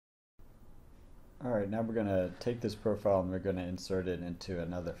Alright, now we're going to take this profile and we're going to insert it into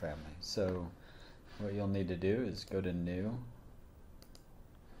another family. So what you'll need to do is go to New,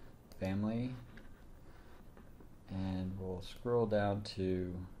 Family, and we'll scroll down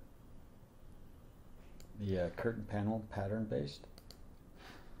to the curtain panel pattern based.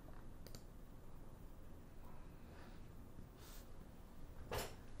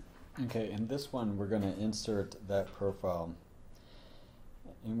 Okay, in this one we're going to insert that profile.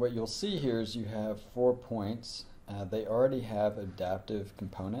 And what you'll see here is you have 4 points. They already have adaptive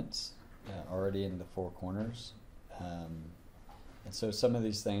components already in the 4 corners. And so some of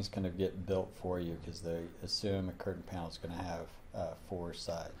these things kind of get built for you because they assume a curtain panel is going to have 4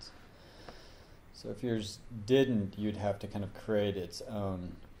 sides. So if yours didn't, you'd have to kind of create its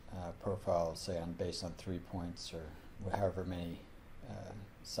own profile, say based on 3 points or however many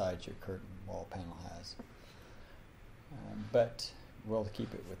sides your curtain wall panel has. But we'll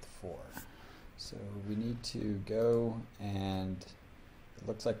keep it with 4. So we need to go, and it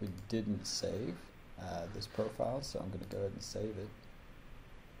looks like we didn't save this profile, so I'm going to go ahead and save it.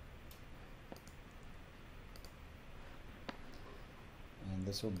 And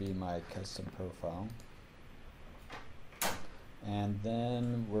this will be my custom profile. And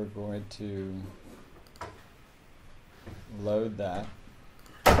then we're going to load that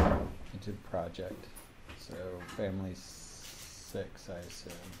into the project. So family 6, I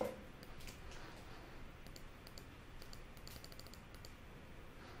assume.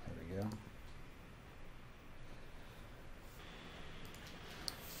 There we go.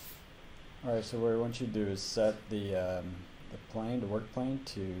 Alright, so what I want you to do is set the plane, the work plane,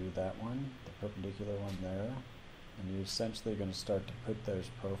 to that one, the perpendicular one there. And you're essentially going to start to put those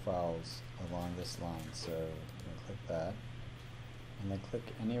profiles along this line. So you're going to click that, and then click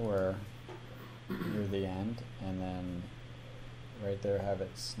anywhere near the end, and then right there have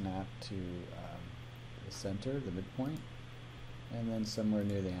it snap to the center, the midpoint, and then somewhere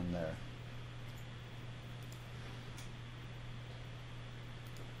near the end there.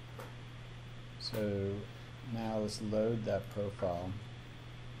 So now let's load that profile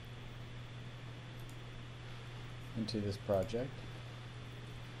into this project.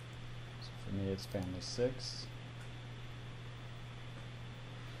 So for me it's family 6,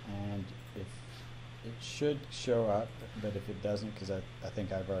 and if it should show up, but if it doesn't, because I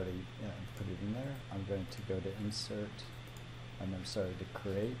think I've already put it in there, I'm going to go to Insert, I'm sorry, to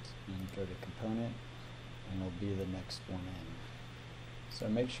Create, and go to Component, and it'll be the next one in. So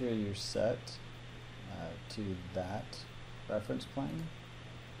make sure you're set to that reference plane,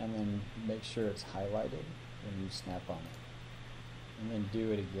 and then make sure it's highlighted when you snap on it. And then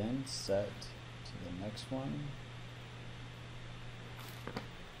do it again, set to the next one,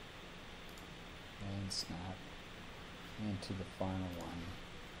 and snap, and to the final one.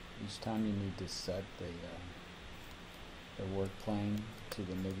 Each time you need to set the work plane to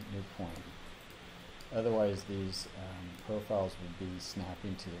the new point. Otherwise these profiles would be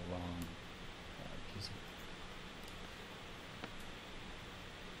snapping to the wrong piece of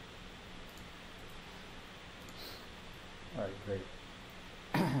it. Alright, great.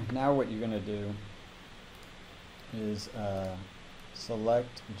 Now what you're going to do is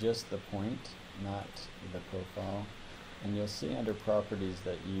select just the point, not the profile, and you'll see under properties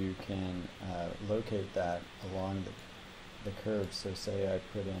that you can locate that along the curve. So say I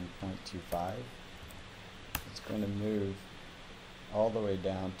put in 0.25, it's going to move all the way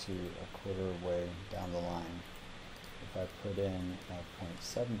down to a quarter way down the line. If I put in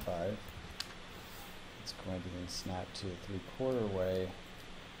 0.75, it's going to then snap to a 3/4 way.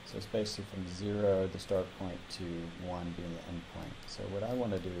 So it's basically from 0, the start point, to 1 being the end point. So what I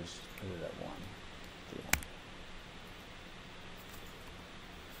want to do is put it at 1 at the end.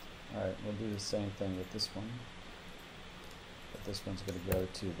 Alright, we'll do the same thing with this one. But this one's going to go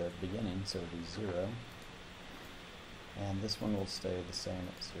to the beginning, so it'll be 0. And this one will stay the same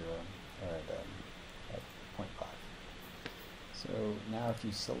at 0, or at 0.5. So now if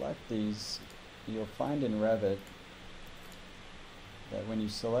you select these, you'll find in Revit that when you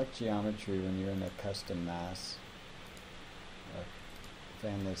select geometry, when you're in a custom mass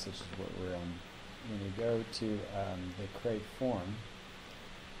family such as what we're in, when you go to the create form,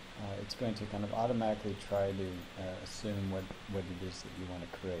 it's going to kind of automatically try to assume what it is that you want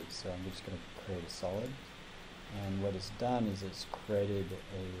to create. So I'm just going to create a solid, and what it's done is it's created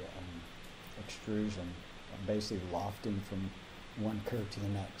a extrusion, basically lofting from one curve to the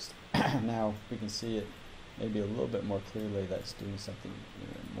next. Now we can see it maybe a little bit more clearly. That's doing something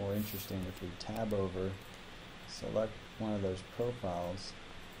more interesting. If we tab over, select one of those profiles,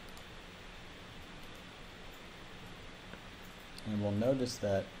 and we'll notice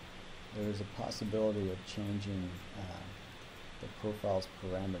that there's a possibility of changing the profile's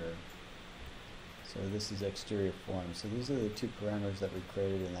parameter. So this is exterior form. So these are the two parameters that we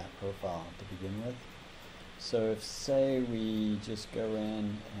created in that profile to begin with. So if, say, we just go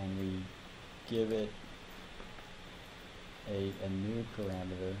in and we give it a new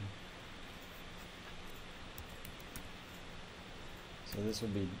parameter. So this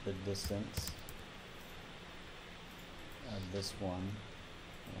would be the distance of this one.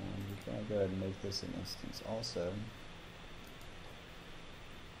 And we're going to go ahead and make this an instance also.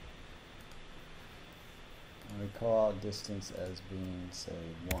 And we call out distance as being, say,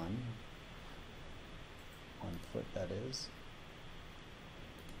 1 foot, that is.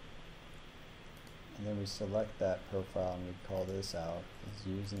 And then we select that profile and we call this out as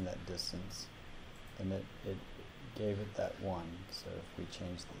using that distance. And it gave it that 1. So if we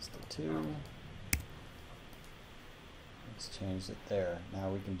change this to 2, let's change it there. Now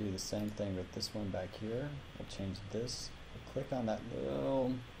we can do the same thing with this one back here. We'll change this. We'll click on that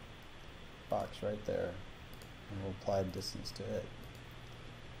little box right there and we'll apply distance to it.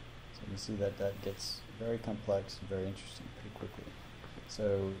 So you can see that that gets very complex, very interesting pretty quickly.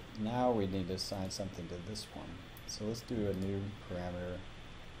 So now we need to assign something to this one. So let's do a new parameter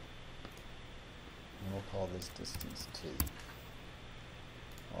and we'll call this distance 2.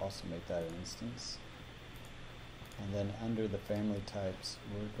 We'll also make that an instance. And then under the family types,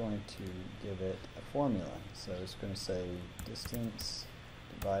 we're going to give it a formula. So it's going to say distance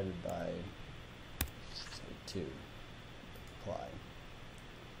divided by, say, 2. Apply.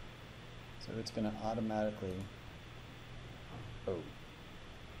 So it's going to automatically, oh,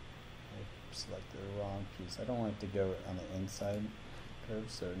 I selected the wrong piece. I don't want it to go on the inside curve,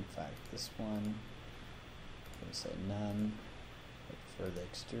 so in fact this one, I'm going to say none, but for the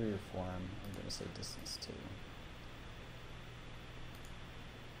exterior form, I'm going to say distance 2.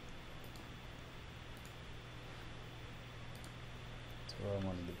 I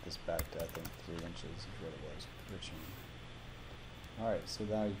want to get this back to, I think, 3 inches is what it was originally. Alright, so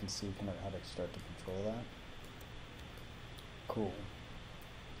now you can see kind of how to start to control that. Cool.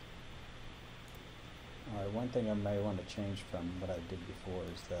 Alright, one thing I may want to change from what I did before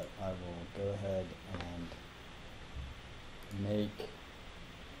is that I will go ahead and make,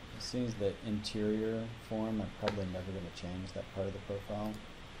 as soon as the interior form, I'm probably never going to change that part of the profile.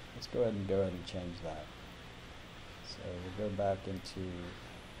 Let's go ahead and change that. So we'll go back into the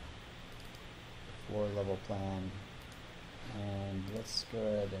floor level plan and let's go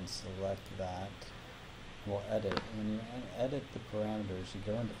ahead and select that. We'll edit. When you edit the parameters, you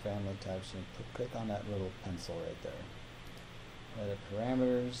go into family types and you click on that little pencil right there. Edit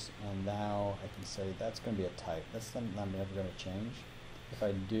parameters, and now I can say that's going to be a type. That's something I'm never going to change. If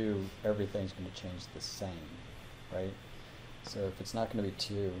I do, everything's going to change the same, right? So if it's not going to be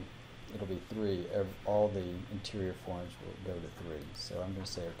 2, it'll be 3. All the interior forms will go to 3. So I'm going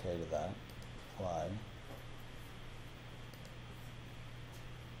to say OK to that. Apply.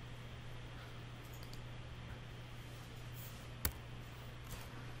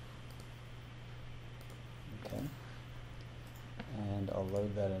 Okay. And I'll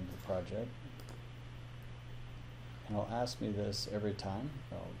load that into the project. And it'll ask me this every time.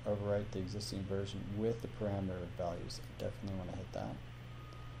 I'll overwrite the existing version with the parameter values. I definitely want to hit that.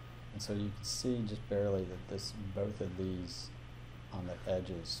 And so you can see just barely that both of these on the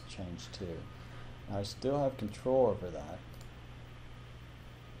edges changed too. Now I still have control over that.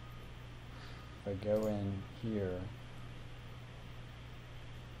 If I go in here,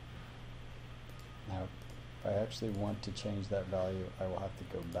 now if I actually want to change that value, I will have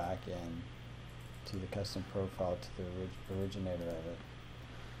to go back in to the custom profile, to the originator of it,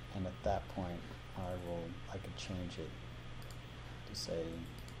 and at that point I could change it to say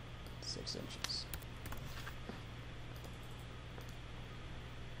 6 inches.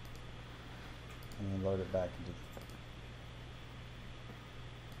 And then load it back into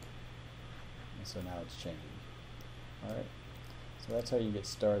and so now it's changing. Alright, so that's how you get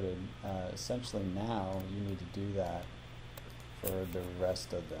started. Essentially now you need to do that for the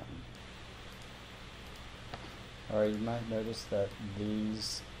rest of them. Alright, you might notice that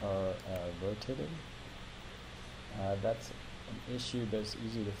these are rotated. That's an issue that's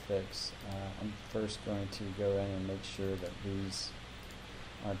easy to fix. I'm first going to go in and make sure that these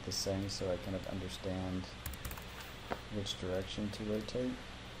aren't the same so I kind of understand which direction to rotate.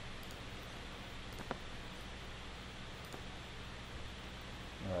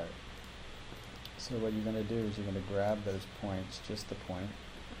 Alright, so what you're going to do is you're going to grab those points, just the point,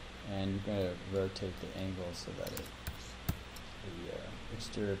 and you're going to rotate the angle so that the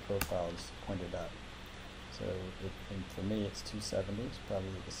exterior profile is pointed up. So So and for me it's 270, it's probably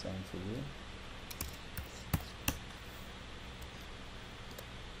the same for you.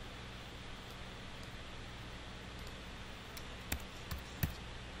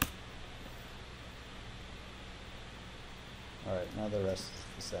 Alright, now the rest is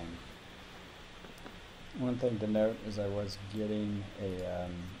the same. One thing to note is I was getting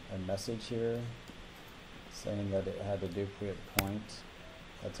a message here saying that it had a duplicate point.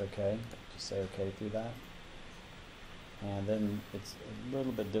 That's okay. Just say okay through that. And then it's a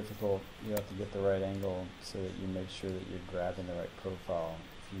little bit difficult. You have to get the right angle so that you make sure that you're grabbing the right profile.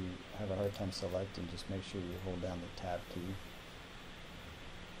 If you have a hard time selecting, just make sure you hold down the tab key.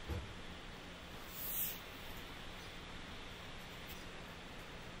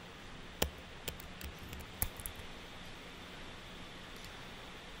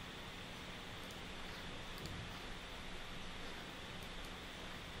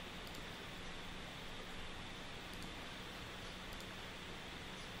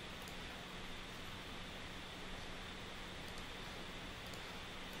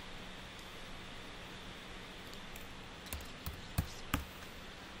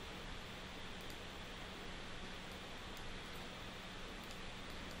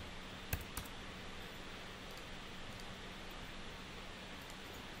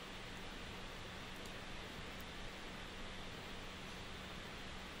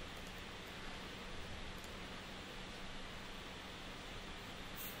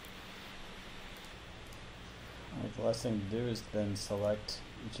 The last thing to do is then select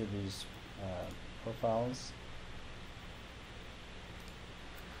each of these profiles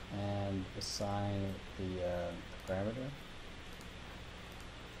and assign the parameter.